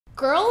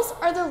Girls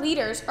are the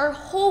leaders our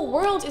whole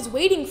world is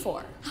waiting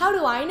for. How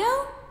do I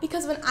know?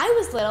 Because when I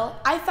was little,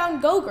 I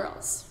found Go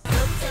Girls.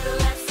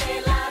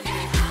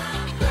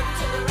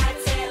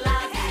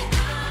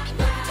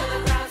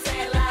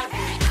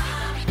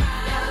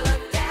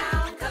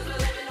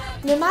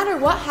 No matter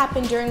what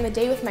happened during the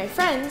day with my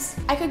friends,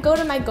 I could go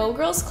to my Go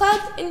Girls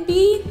Club and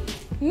be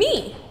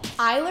me.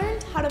 I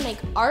learned how to make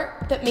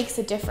art that makes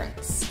a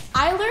difference.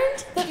 I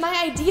learned that my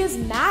ideas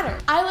matter.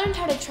 I learned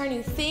how to try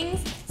new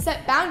things,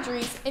 set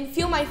boundaries, and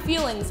feel my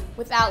feelings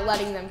without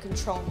letting them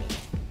control me.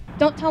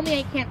 Don't tell me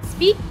I can't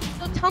speak.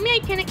 Don't tell me I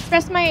can't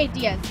express my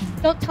ideas.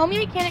 Don't tell me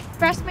I can't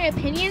express my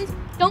opinions.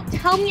 Don't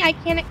tell me I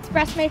can't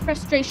express my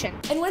frustration.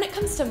 And when it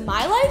comes to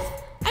my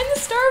life, I'm the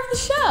star of the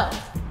show.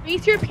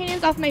 Base your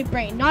opinions off my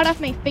brain, not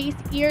off my face,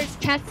 ears,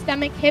 chest,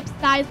 stomach, hips,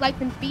 thighs, legs,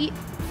 and feet.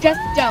 Just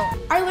don't.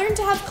 I learned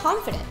to have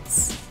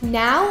confidence.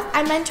 Now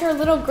I mentor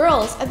little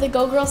girls at the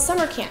Go Girls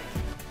summer camp.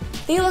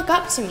 They look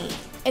up to me,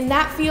 and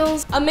that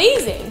feels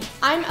amazing.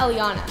 I'm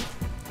Eliana,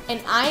 and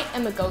I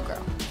am a Go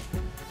Girl.